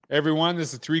Everyone,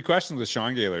 this is 3 Questions with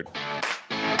Sean Gaillard.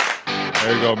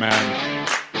 There you go, man.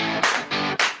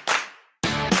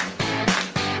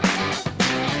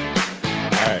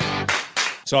 All right.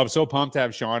 So I'm so pumped to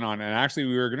have Sean on. And actually,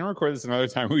 we were going to record this another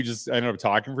time. We just ended up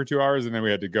talking for 2 hours and then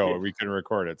we had to go. We couldn't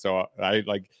record it. So I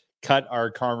cut our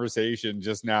conversation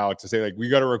just now to say we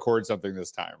got to record something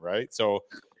this time, right? So,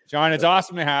 Sean, it's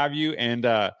awesome to have you. And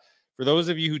for those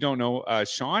of you who don't know,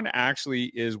 Sean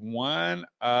actually is one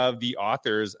of the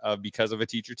authors of Because of a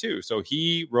Teacher Too. So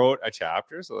he wrote a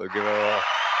chapter. So give a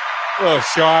little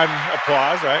Sean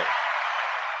applause, right?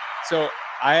 So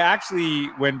I actually,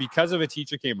 when Because of a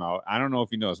Teacher came out, I don't know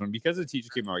if you know this, when Because of a Teacher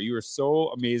came out, you were so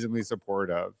amazingly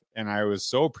supportive. And I was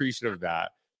so appreciative of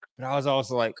that. But I was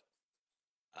also like,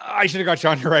 I should have got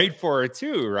Sean to write for it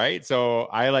too, right? So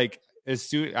I I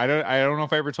don't know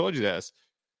if I ever told you this.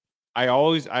 I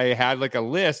had a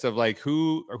list of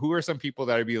who are some people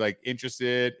that I'd be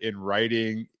interested in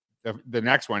writing the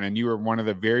next one, and you were one of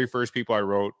the very first people I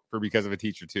wrote for Because of a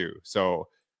Teacher Too. So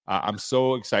I'm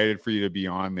so excited for you to be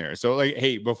on there. So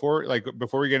hey, before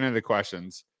we get into the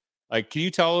questions, can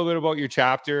you tell a little bit about your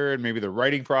chapter and maybe the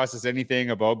writing process,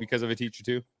 anything about Because of a Teacher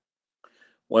Too?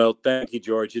 Well, thank you,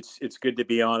 George. It's good to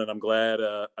be on, and I'm glad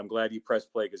you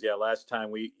pressed play because last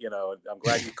time I'm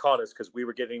glad you caught us because we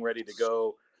were getting ready to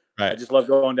go. Right. I just love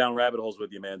going down rabbit holes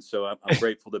with you, man. So I'm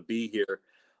grateful to be here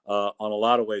on a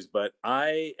lot of ways. But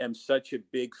I am such a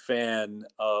big fan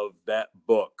of that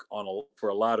book for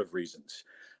a lot of reasons.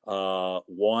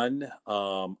 One,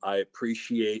 I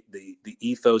appreciate the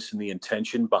ethos and the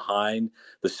intention behind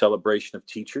the celebration of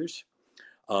teachers.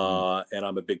 And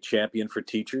I'm a big champion for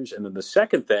teachers. And then the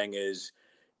second thing is,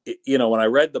 when I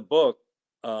read the book,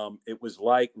 it was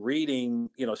like reading,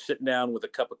 sitting down with a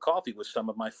cup of coffee with some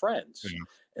of my friends. Mm-hmm.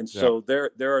 And so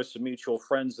there are some mutual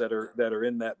friends that are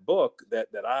in that book that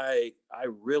I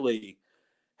really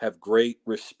have great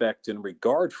respect and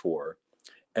regard for.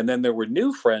 And then there were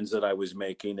new friends that I was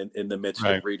making in the midst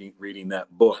of reading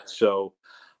that book. So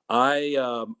I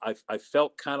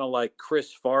felt kind of like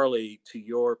Chris Farley to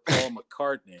your Paul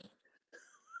McCartney.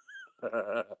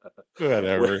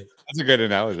 Whatever. That's a good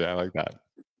analogy. I like that.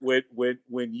 When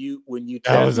you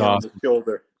tapped me on the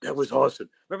shoulder, that was awesome.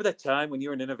 Remember that time when you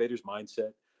were in Innovator's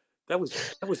Mindset? That was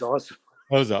awesome.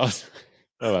 That was awesome.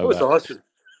 That was awesome.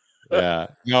 Yeah.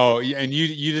 No, and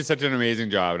you did such an amazing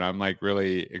job, and I'm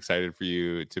really excited for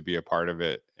you to be a part of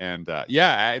it. And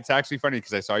it's actually funny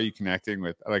because I saw you connecting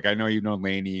with I know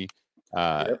Lainey,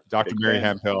 Dr. Mary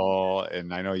Hemphill,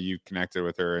 and I know you connected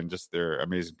with her, and just they're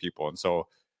amazing people. And so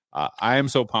I am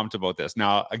so pumped about this.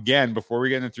 Now, again, before we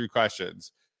get into 3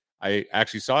 questions, I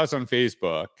actually saw this on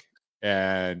Facebook,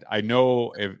 and I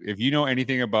know if you know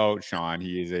anything about Sean,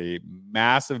 he is a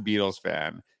massive Beatles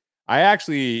fan. I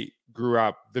actually grew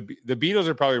up, the Beatles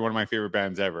are probably one of my favorite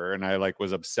bands ever, and I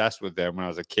was obsessed with them when I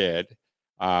was a kid.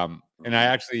 And I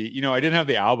actually, I didn't have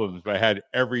the albums, but I had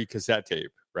every cassette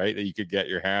tape, right, that you could get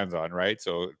your hands on, right?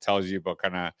 So it tells you about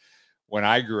kind of when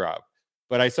I grew up.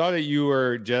 But I saw that you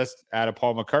were just at a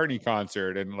Paul McCartney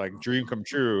concert, and dream come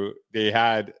true. They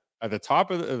had at the top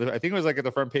of I think it was at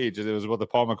the front page, it was about the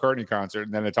Paul McCartney concert,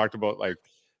 and then it talked about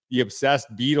the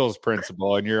obsessed Beatles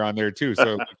principle, and you're on there too.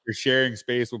 So you're sharing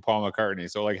space with Paul McCartney.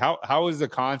 So how was the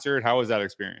concert? How was that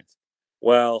experience?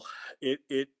 Well,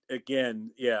 it again,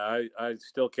 I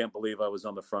still can't believe I was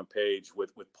on the front page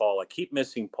with Paul. I keep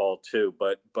missing Paul too,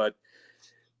 but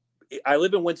I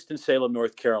live in Winston-Salem,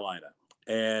 North Carolina,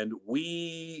 and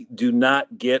we do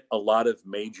not get a lot of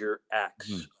major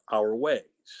acts our way.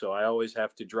 So I always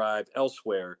have to drive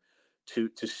elsewhere to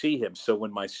see him. So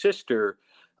when my sister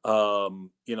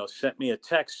sent me a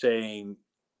text saying,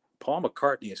 Paul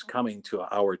McCartney is coming to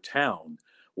our town,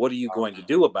 what are you going to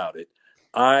do about it?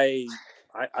 I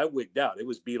wigged out. It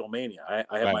was Beatlemania.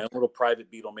 I have my own little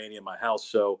private Beatlemania in my house.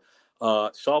 So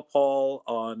saw Paul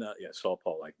on saw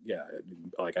Paul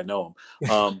I know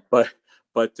him.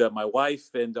 But my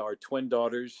wife and our twin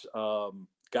daughters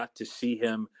got to see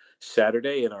him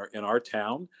Saturday in our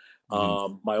town.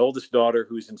 My oldest daughter,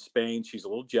 who's in Spain, she's a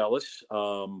little jealous.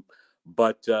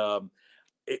 But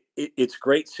it's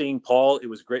great seeing Paul. It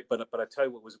was great, but I tell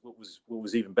you what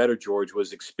was even better, George,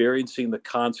 was experiencing the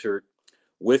concert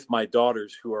with my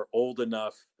daughters, who are old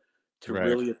enough to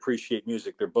really appreciate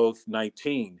music. They're both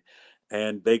 19,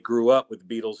 and they grew up with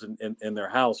the Beatles in their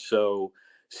house. So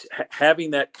having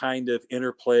that kind of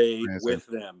interplay with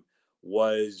them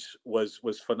was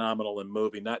phenomenal and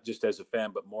moving, not just as a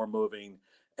fan, but more moving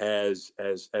as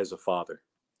a father.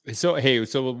 So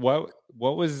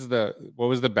what was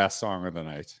the best song of the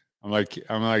night?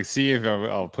 I'm see if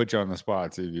I'll put you on the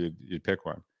spot, see if you'd pick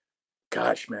one.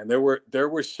 Gosh, man, there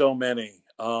were so many.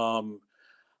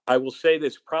 I will say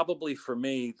this, probably for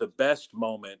me, the best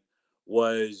moment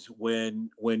was when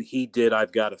he did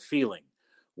 "I've Got a Feeling,"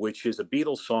 which is a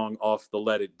Beatles song off the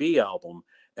Let It Be album.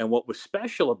 And what was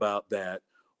special about that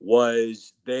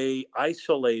was they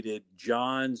isolated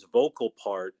John's vocal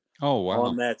part Oh, wow.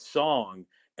 on that song,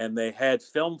 and they had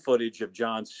film footage of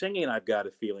John singing "I've Got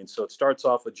a Feeling." So it starts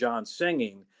off with John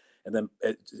singing, and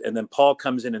then Paul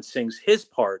comes in and sings his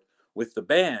part with the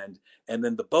band, and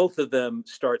then the both of them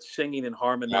start singing and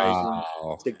harmonizing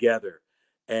Wow. together.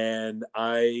 And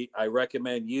I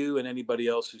recommend you and anybody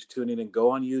else who's tuning in, go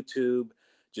on YouTube,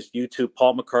 just YouTube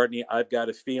Paul McCartney "I've Got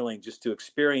a Feeling," just to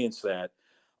experience that.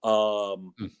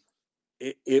 Um, Mm.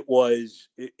 it was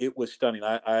stunning.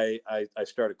 I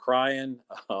started crying.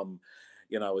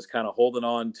 I was kind of holding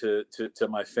on to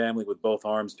my family with both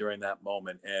arms during that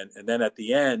moment. And then at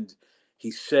the end,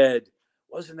 he said,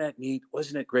 "Wasn't that neat?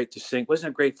 Wasn't it great to sing? Wasn't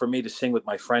it great for me to sing with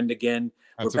my friend again?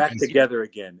 We're That's back amazing. together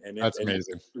again." And That's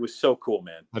amazing. it was so cool,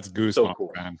 man. That's So goosebumps,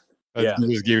 cool. man. That Yeah.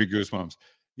 just gave me goosebumps.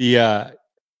 The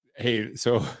hey,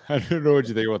 so I don't know what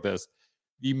you think about this.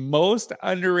 The most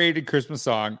underrated Christmas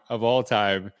song of all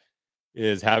time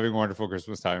is "Having a Wonderful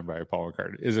Christmas Time" by Paul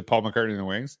McCartney. Is it Paul McCartney and the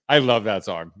Wings? I love that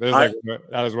song. That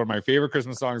is one of my favorite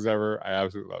Christmas songs ever. I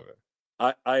absolutely love it.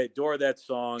 I adore that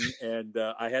song, and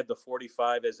I had the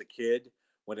 45 as a kid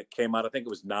when it came out. I think it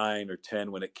was 9 or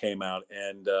 10 when it came out,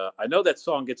 and I know that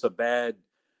song gets a bad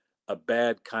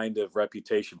kind of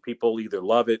reputation. People either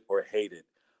love it or hate it.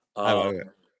 I love it.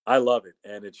 I love it,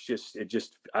 and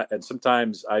and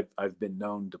sometimes I've been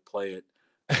known to play it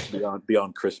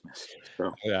beyond Christmas.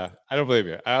 So Yeah, I don't believe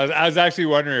you. I was actually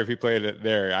wondering if he played it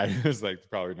there. I was like,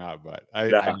 probably not, but I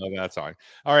yeah. know that song.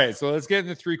 All right, so let's get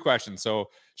into 3 questions.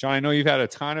 So, Sean, I know you've had a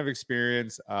ton of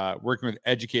experience working with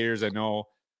educators. I know,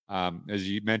 as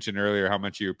you mentioned earlier, how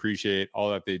much you appreciate all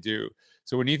that they do.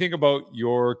 So, when you think about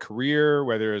your career,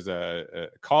 whether as a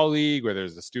colleague, whether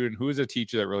as a student, who is a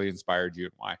teacher that really inspired you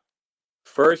and why?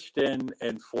 First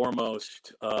and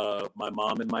foremost, my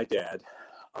mom and my dad.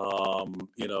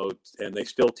 And they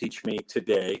still teach me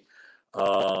today.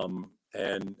 And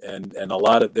a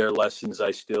lot of their lessons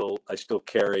I still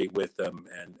carry with them,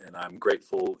 and I'm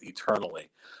grateful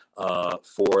eternally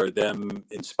for them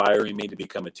inspiring me to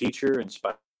become a teacher,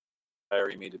 inspiring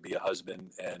me to be a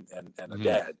husband and a Mhm.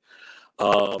 dad.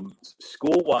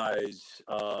 School wise,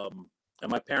 and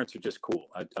my parents are just cool.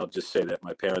 I'll just say that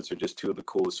my parents are just two of the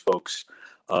coolest folks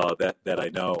that I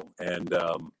know. And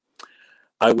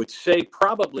I would say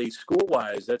probably school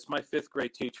wise, that's my 5th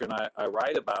grade teacher, and I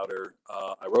write about her.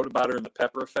 I wrote about her in the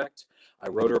Pepper Effect. I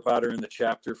wrote about her in the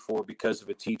chapter for Because of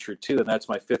a Teacher too, and that's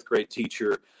my 5th grade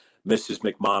teacher, Mrs.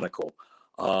 McMonagle,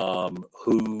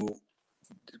 who,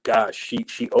 gosh,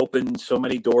 she opened so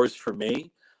many doors for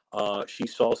me. She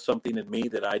saw something in me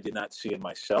that I did not see in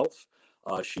myself.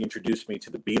 She introduced me to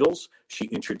the Beatles. She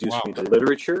introduced Wow. me to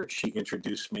literature. She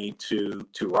introduced me to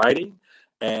writing,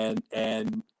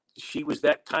 and she was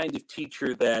that kind of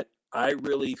teacher that I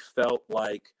really felt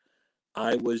like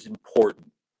I was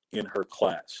important in her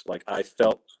class. Like I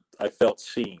felt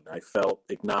seen. I felt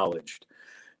acknowledged,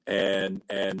 and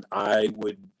I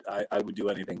would do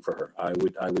anything for her. I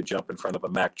would jump in front of a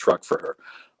Mack truck for her,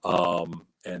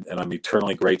 and I'm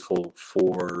eternally grateful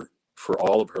for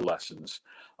all of her lessons.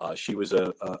 She was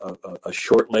a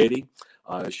short lady.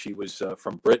 She was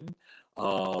from Britain,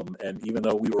 and even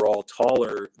though we were all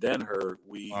taller than her,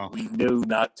 Wow. we knew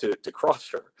not to cross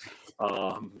her.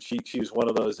 She was one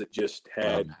of those that just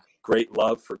had great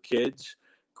love for kids,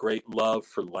 great love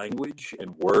for language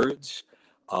and words,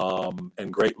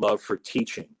 and great love for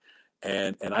teaching.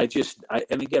 And I just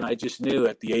knew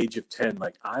at the age of 10,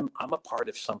 like I'm a part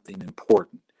of something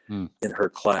important Mm. in her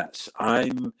class.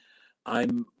 I'm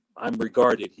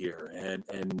regarded here,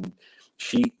 and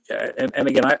she and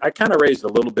again, I kind of raised a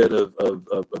little bit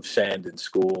of sand in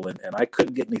school, and I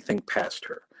couldn't get anything past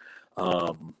her.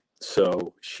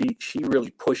 So she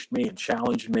really pushed me and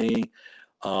challenged me.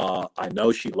 I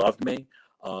know she loved me.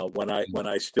 When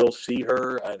I still see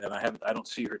her, and I don't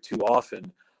see her too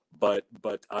often, but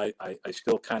I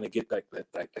still kind of get that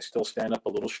I still stand up a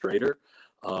little straighter.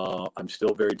 I'm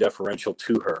still very deferential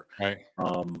to her. Right.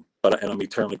 But I'm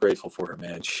eternally grateful for her,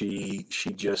 man. She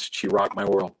rocked my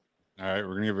world. All right,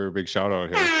 we're gonna give her a big shout out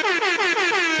here.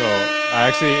 So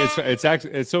actually,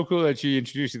 it's so cool that she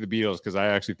introduced you to the Beatles, because I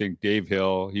actually think Dave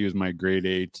Hill, he was my grade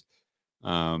 8.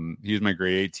 He was my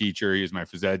grade 8 teacher. He was my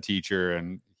phys ed teacher,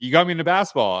 and he got me into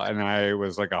basketball. And I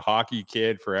was like a hockey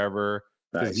kid forever,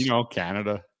 because Nice.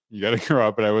 Canada, you got to grow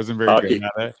up, but I wasn't very Hockey. good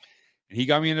at it. And he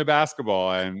got me into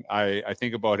basketball, and I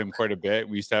think about him quite a bit.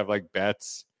 We used to have like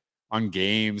bets on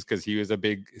games because he was a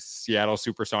big Seattle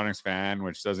Supersonics fan,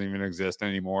 which doesn't even exist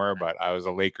anymore. But I was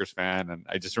a Lakers fan, and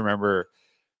I just remember,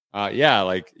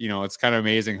 like, you know, it's kind of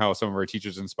amazing how some of our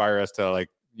teachers inspire us to, like,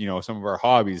 you know, some of our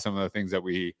hobbies, some of the things that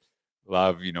we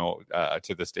love, you know,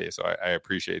 to this day. So I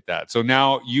appreciate that. So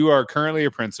now you are currently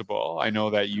a principal. I know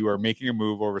that you are making a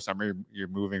move over summer. You're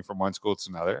moving from one school to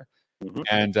another,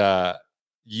 and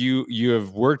you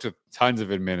have worked with tons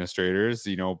of administrators,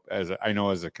 you know, as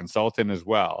a consultant as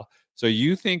well. So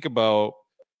you think about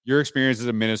your experience as an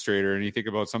administrator, and you think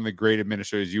about some of the great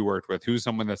administrators you worked with. Who's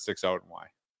someone that sticks out and why?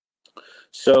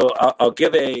 So I'll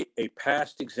give a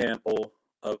past example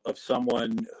of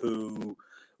someone who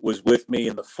was with me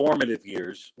in the formative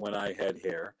years when I had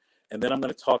hair. And then I'm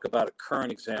going to talk about a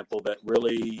current example that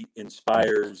really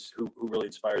inspires, who really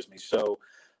inspires me. So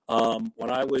when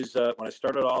I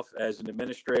started off as an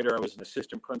administrator, I was an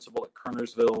assistant principal at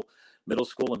Kernersville Middle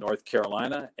School in North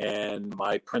Carolina. And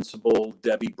my principal,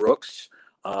 Debbie Brooks,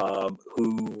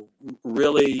 who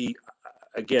really,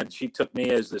 again, she took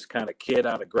me as this kind of kid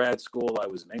out of grad school. I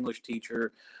was an English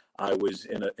teacher. I was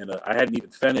I hadn't even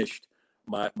finished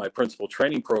my principal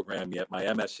training program yet, my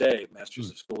MSA, Masters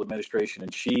of School Administration.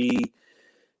 And she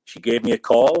gave me a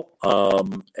call,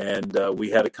 and we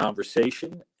had a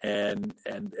conversation. And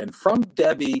from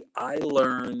Debbie, I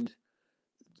learned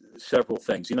several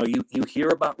things. You know, you hear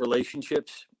about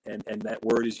relationships, and that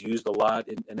word is used a lot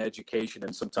in education.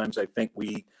 And sometimes I think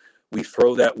we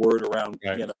throw that word around,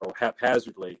 right, you know,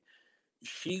 haphazardly.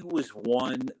 She was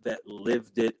one that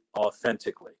lived it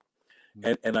authentically.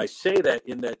 And I say that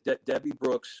in that Debbie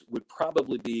Brooks would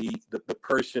probably be the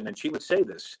person, and she would say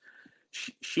this,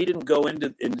 she didn't go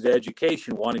into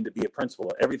education wanting to be a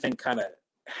principal. Everything kind of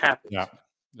happened.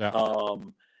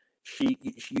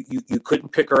 You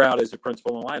couldn't pick her out as a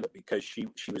principal in lineup because she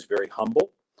was very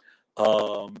humble,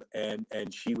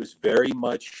 and she was very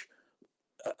much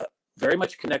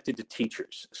connected to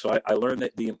teachers. So I learned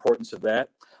the importance of that.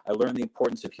 I learned the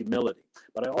importance of humility.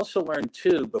 But I also learned,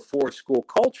 too, before school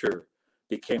culture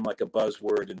became like a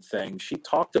buzzword and thing, she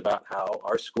talked about how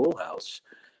our schoolhouse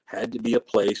had to be a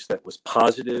place that was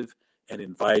positive and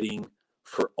inviting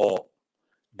for all.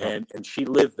 And she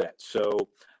lived that. So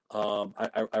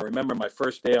I remember my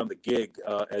first day on the gig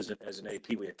as an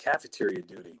AP, we had cafeteria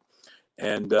duty.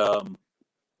 And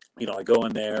you know, I go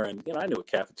in there, and, you know, I knew what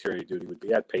cafeteria duty would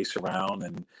be. I'd pace around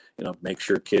and, you know, make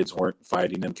sure kids weren't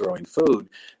fighting and throwing food.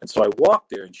 And so I walked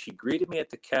there, and she greeted me at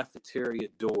the cafeteria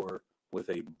door with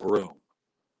a broom.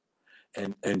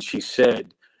 And she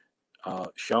said,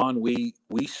 Sean, we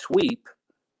sweep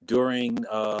during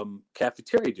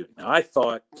cafeteria duty. Now, I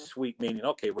thought sweep meaning,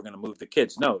 okay, we're going to move the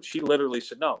kids. No, she literally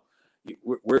said, no,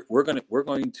 we're going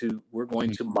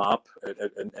to mop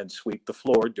and sweep the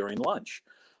floor during lunch.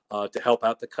 To help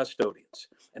out the custodians.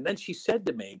 And then she said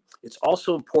to me, it's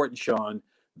also important, Sean,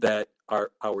 that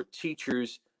our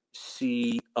teachers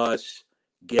see us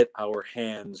get our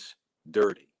hands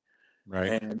dirty.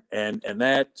 Right. And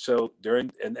that, so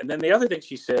during, and then the other thing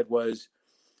she said was,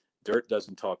 dirt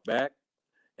doesn't talk back.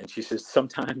 And she says,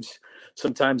 sometimes,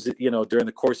 you know, during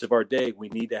the course of our day, we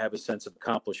need to have a sense of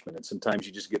accomplishment. And sometimes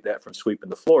you just get that from sweeping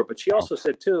the floor. But she also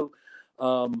said, too,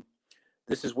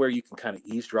 this is where you can kind of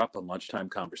eavesdrop on lunchtime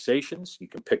conversations. You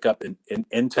can pick up in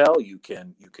intel. You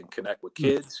can connect with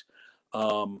kids,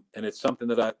 and it's something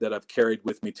that I've carried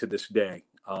with me to this day,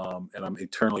 and I'm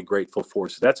eternally grateful for.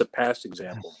 So that's a past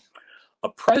example. A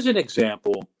present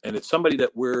example, and it's somebody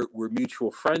that we're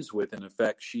mutual friends with. And in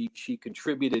fact, she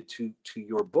contributed to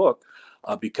your book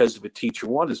because of a teacher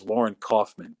one, is Lauren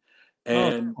Kaufman,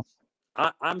 and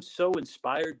I'm so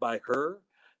inspired by her.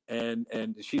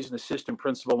 And she's an assistant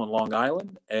principal in Long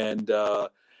Island. And,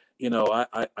 you know,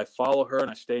 I follow her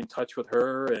and I stay in touch with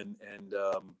her, and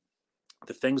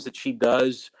the things that she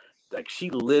does, like, she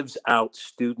lives out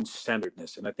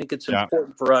student-centeredness. And I think it's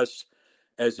important for us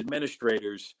as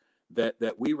administrators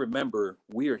that we remember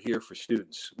we are here for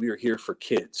students. We are here for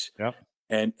kids.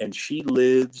 And she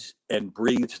lives and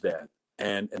breathes that.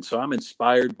 And so I'm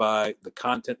inspired by the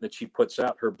content that she puts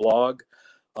out. Her blog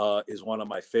is one of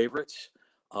my favorites.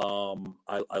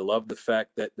 I love the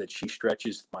fact that she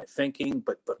stretches my thinking,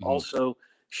 but also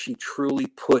she truly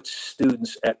puts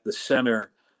students at the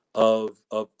center of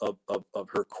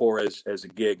her core as a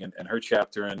gig, and her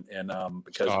chapter and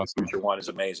because awesome. Future One is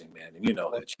amazing, man, and you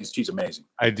know that she's amazing.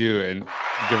 I do, and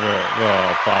give her a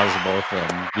little applause to both of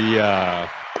them.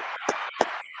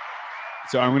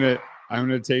 So I'm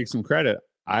gonna take some credit.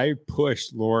 I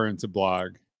pushed Lauren to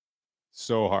blog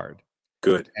so hard.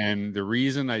 Good. And the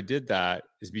reason I did that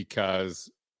is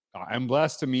because I'm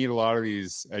blessed to meet a lot of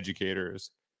these educators,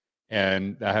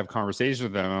 and I have conversations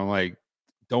with them. And I'm like,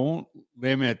 don't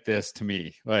limit this to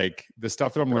me. Like the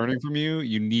stuff that I'm learning from you,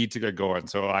 you need to get going.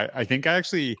 So I think I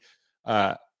actually,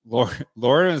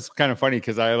 Lauren is kind of funny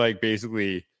because I like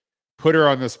basically put her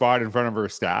on the spot in front of her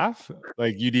staff.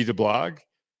 Like, you need to blog.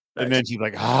 And then she's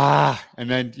like, and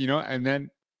then, and then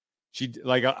she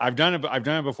like, I've done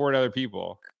it before to other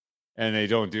people and they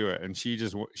don't do it. And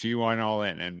she went all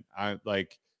in. And I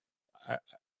like,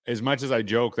 as much as I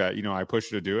joke that, I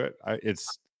push her to do it,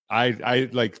 I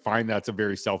like find that's a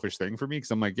very selfish thing for me.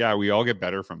 Cause I'm like, yeah, we all get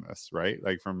better from this, right?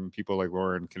 Like from people like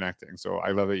Lauren connecting. So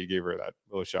I love that you gave her that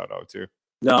little shout out too.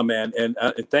 No, man. And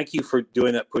thank you for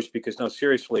doing that push, because no,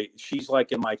 seriously, she's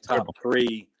like in my top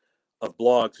 3 of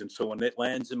blogs. And so when it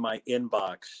lands in my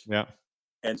inbox, yeah,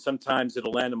 and sometimes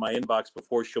it'll land in my inbox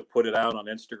before she'll put it out on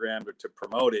Instagram or to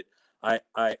promote it, I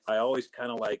always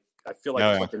kind of like, I feel like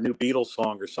it's like a new Beatles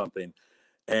song or something.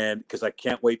 And because I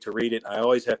can't wait to read it, I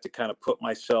always have to kind of put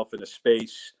myself in a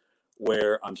space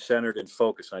where I'm centered and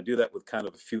focused. And I do that with kind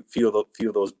of a few of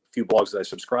those blogs that I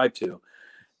subscribe to.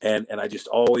 And I just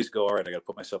always go, all right, I got to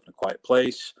put myself in a quiet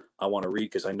place. I want to read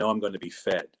because I know I'm going to be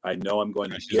fed. I know I'm going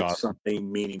to get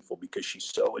something meaningful, because she's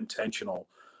so intentional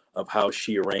of how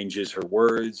she arranges her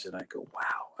words. And I go,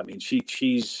 wow. I mean,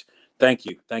 she's, thank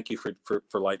you for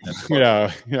lighting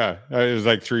that. Yeah. It was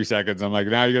like 3 seconds. I'm like,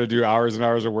 now you got to do hours and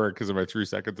hours of work because of my 3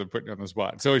 seconds of putting you on the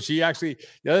spot. So she actually,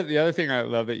 the other thing I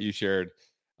love that you shared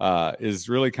is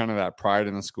really kind of that pride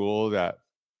in the school that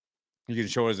you can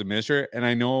show as an administrator. And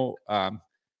I know,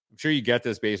 I'm sure you get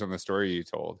this based on the story you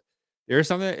told. There's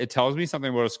something, it tells me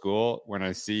something about a school when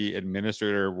I see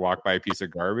administrator walk by a piece of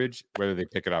garbage, whether they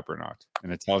pick it up or not.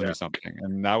 And it tells me something.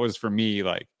 And that was for me,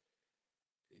 like,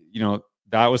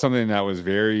 that was something that was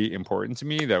very important to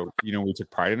me, that, we took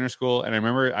pride in our school. And I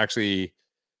remember actually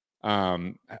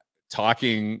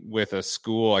talking with a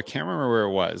school, I can't remember where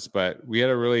it was, but we had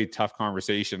a really tough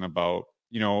conversation about,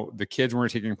 the kids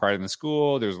weren't taking pride in the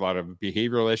school. There's a lot of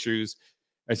behavioral issues.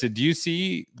 I said, do you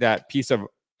see that piece of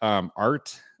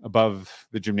art above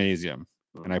the gymnasium?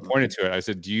 And I pointed to it. I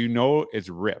said, do you know it's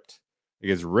ripped?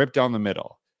 Like, it's ripped down the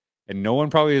middle. And no one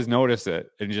probably has noticed it.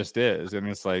 It just is. And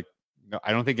it's like, no,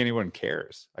 I don't think anyone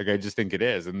cares. Like, I just think it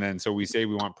is. And then, so we say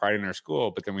we want pride in our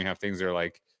school, but then we have things that are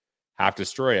like half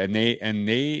destroyed. And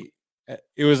it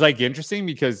was like interesting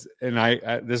because, and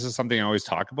this is something I always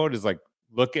talk about, is like,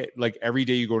 look at like every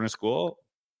day you go to school,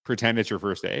 pretend it's your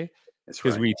first day.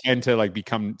 Because we tend to like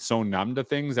become so numb to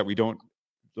things that we don't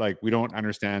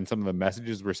understand some of the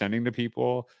messages we're sending to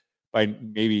people by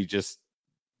maybe just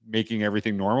making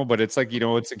everything normal. But it's like,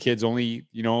 it's a kid's only,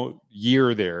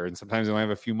 year there. And sometimes they only have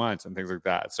a few months and things like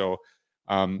that. So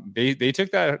they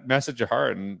took that message to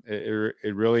heart, and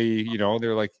it really,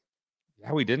 they're like,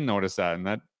 yeah, we didn't notice that. And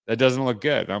that doesn't look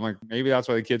good. And I'm like, maybe that's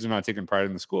why the kids are not taking pride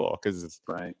in the school, because it's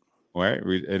right.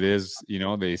 It is,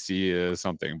 they see it as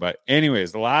something. But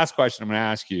anyways, the last question I'm going to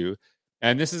ask you,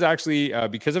 and this is actually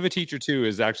because of a teacher too,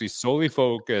 is actually solely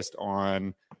focused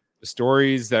on the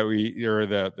stories that or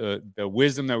the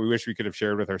wisdom that we wish we could have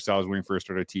shared with ourselves when we first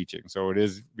started teaching. So it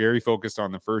is very focused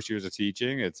on the first years of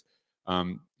teaching. It's, I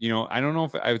don't know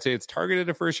if I would say it's targeted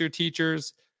to first year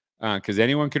teachers because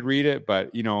anyone could read it, but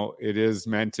it is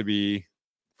meant to be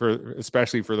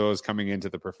especially for those coming into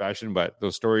the profession. But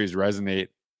those stories resonate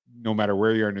no matter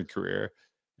where you're in your career.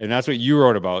 And that's what you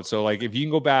wrote about. So like, if you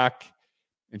can go back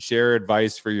and share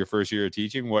advice for your first year of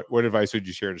teaching, what advice would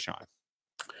you share to Sean?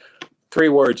 3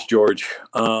 words, George.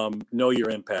 Know your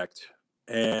impact.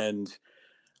 And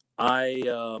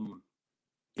I'm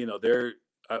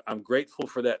grateful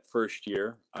for that first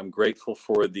year. I'm grateful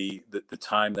for the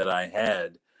time that I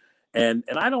had. And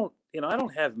I don't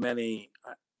have many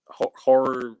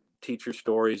horror teacher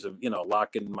stories of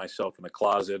locking myself in a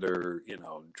closet or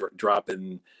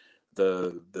dropping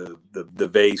the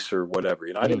vase or whatever.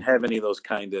 I didn't have any of those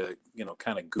kind of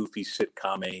goofy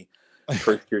sitcom-y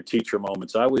first year teacher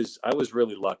moments. I was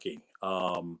really lucky,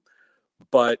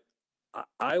 but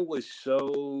I was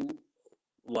so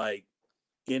like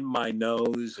in my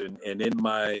nose and in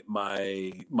my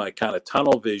kind of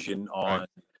tunnel vision on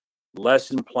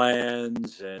lesson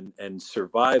plans and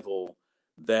survival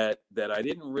that I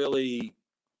didn't really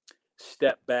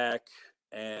step back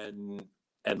and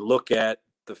look at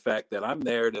the fact that I'm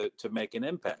there to make an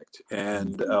impact.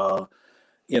 And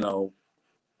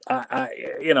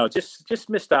I just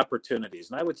missed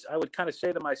opportunities. And I would kind of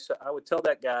say to myself, I would tell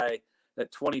that guy,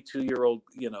 that 22-year-old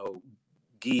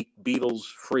geek Beatles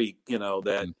freak,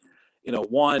 that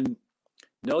one,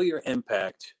 know your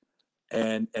impact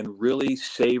and really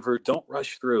savor, don't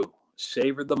rush through,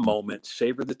 savor the moment,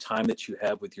 savor the time that you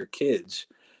have with your kids,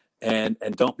 and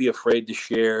don't be afraid to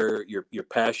share your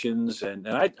passions. And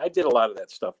I did a lot of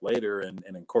that stuff later, and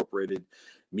incorporated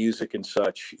music and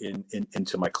such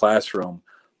into my classroom.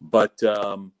 But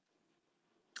I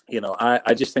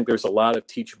just think there's a lot of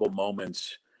teachable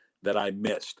moments that I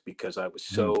missed because I was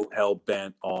so hell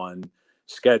bent on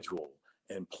schedule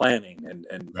and planning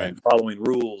and following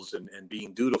rules and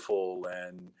being dutiful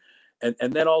and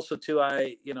then also too,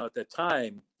 at that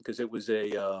time, because it was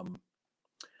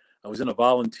I was in a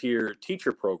volunteer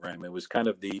teacher program. It was kind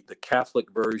of the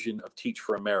Catholic version of Teach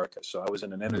for America. So I was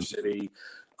in an inner city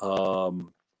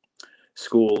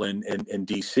school in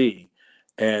DC,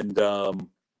 and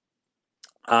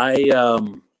I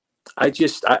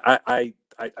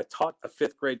taught a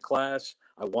fifth grade class.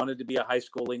 I wanted to be a high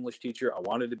school English teacher. I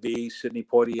wanted to be Sidney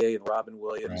Poitier and Robin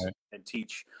Williams and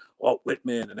teach Walt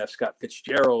Whitman and F. Scott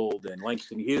Fitzgerald and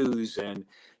Langston Hughes. And,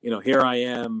 here I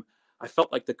am. I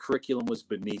felt like the curriculum was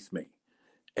beneath me.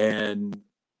 And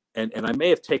I may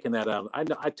have taken that out.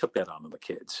 I took that on the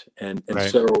kids. And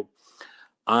so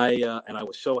I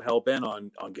was so hell bent on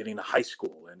getting to high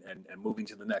school and moving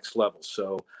to the next level.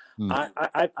 So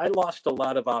I lost a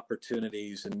lot of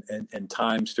opportunities and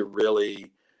times to really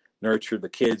nurture the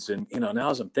kids. And,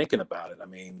 now as I'm thinking about it, I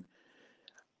mean,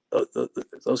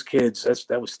 those kids,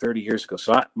 that was 30 years ago.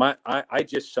 So I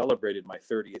just celebrated my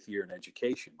 30th year in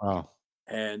education. Wow.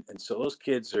 And so those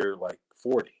kids are like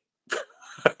 40.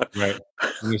 Right.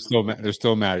 And they're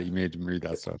still mad at you made them read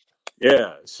that stuff.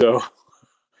 Yeah. So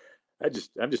I'm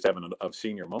just having a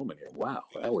senior moment here. Wow.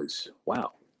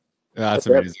 Wow. That's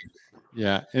amazing.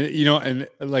 Yeah. And,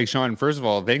 like, Sean, first of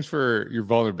all, thanks for your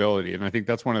vulnerability. And I think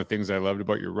that's one of the things I loved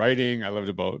about your writing. I loved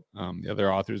about the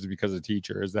other authors because a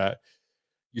teacher is that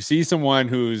you see someone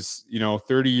who's,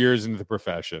 30 years into the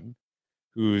profession,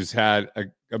 who's had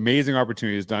amazing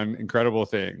opportunities, done incredible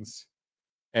things.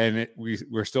 And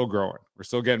we're still growing. We're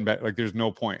still getting better. Like, there's no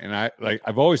point. And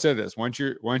I've always said this, once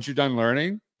you're done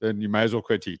learning, then you might as well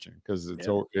quit teaching because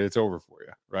it's over for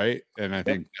you. Right. And I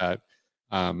think that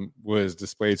was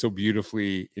displayed so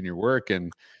beautifully in your work.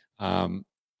 And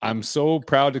I'm so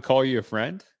proud to call you a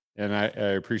friend, and I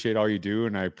appreciate all you do.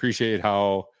 And I appreciate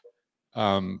how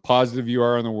positive you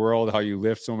are in the world, how you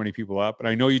lift so many people up. And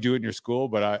I know you do it in your school,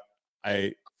 but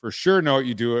I for sure know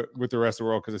you do it with the rest of the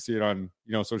world because I see it on,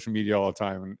 social media all the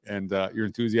time. And your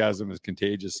enthusiasm is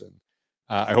contagious. And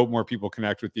I hope more people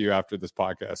connect with you after this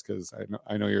podcast because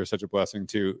I know you're such a blessing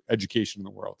to education in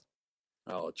the world.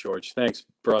 Oh, George, thanks,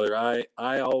 brother.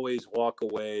 I always walk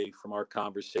away from our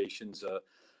conversations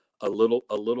a little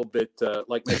bit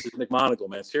like Mrs. McMonagle,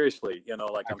 man. Seriously,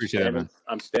 like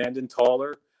I'm standing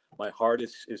taller. My heart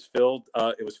is filled.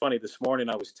 It was funny this morning.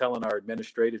 I was telling our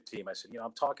administrative team. I said,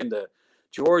 I'm talking to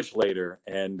George later,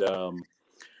 and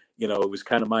it was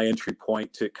kind of my entry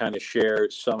point to kind of share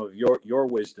some of your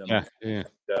wisdom. Yeah. And,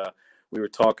 we were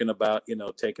talking about,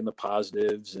 taking the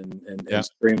positives and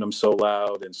screaming them so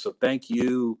loud. And so thank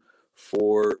you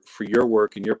for your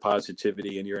work and your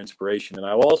positivity and your inspiration. And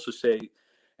I will also say,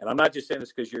 and I'm not just saying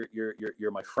this because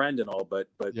you're my friend and all, but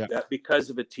that because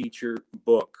of a teacher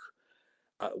book,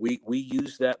 we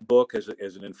use that book as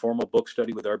an informal book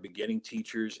study with our beginning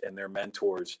teachers and their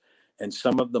mentors. And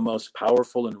some of the most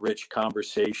powerful and rich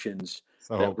conversations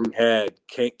that we had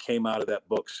came out of that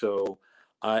book. So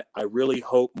I really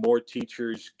hope more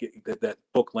teachers get that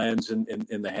book lands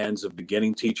in the hands of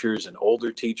beginning teachers and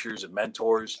older teachers and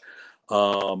mentors.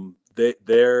 And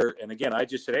again, I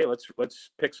just said, hey, let's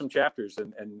pick some chapters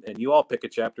and you all pick a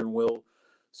chapter and we'll,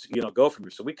 go from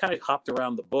there. So we kind of hopped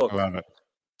around the book. I love it.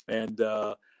 And,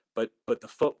 but the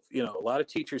folk, a lot of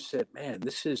teachers said, man,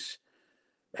 this is,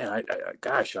 man,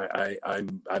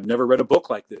 I've never read a book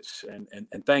like this, and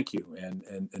thank you,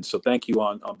 and so thank you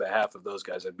on behalf of those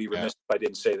guys. I'd be remiss if I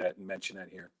didn't say that and mention that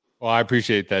here. Well, I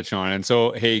appreciate that, Sean. And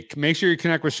so, hey, make sure you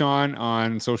connect with Sean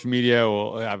on social media.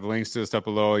 We'll have links to the stuff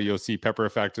below. You'll see Pepper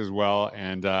Effect as well.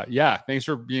 And thanks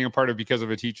for being a part of Because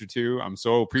of a Teacher too. I'm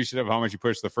so appreciative of how much you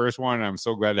pushed the first one. And I'm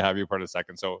so glad to have you a part of the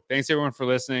second. So thanks everyone for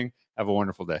listening. Have a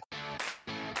wonderful day.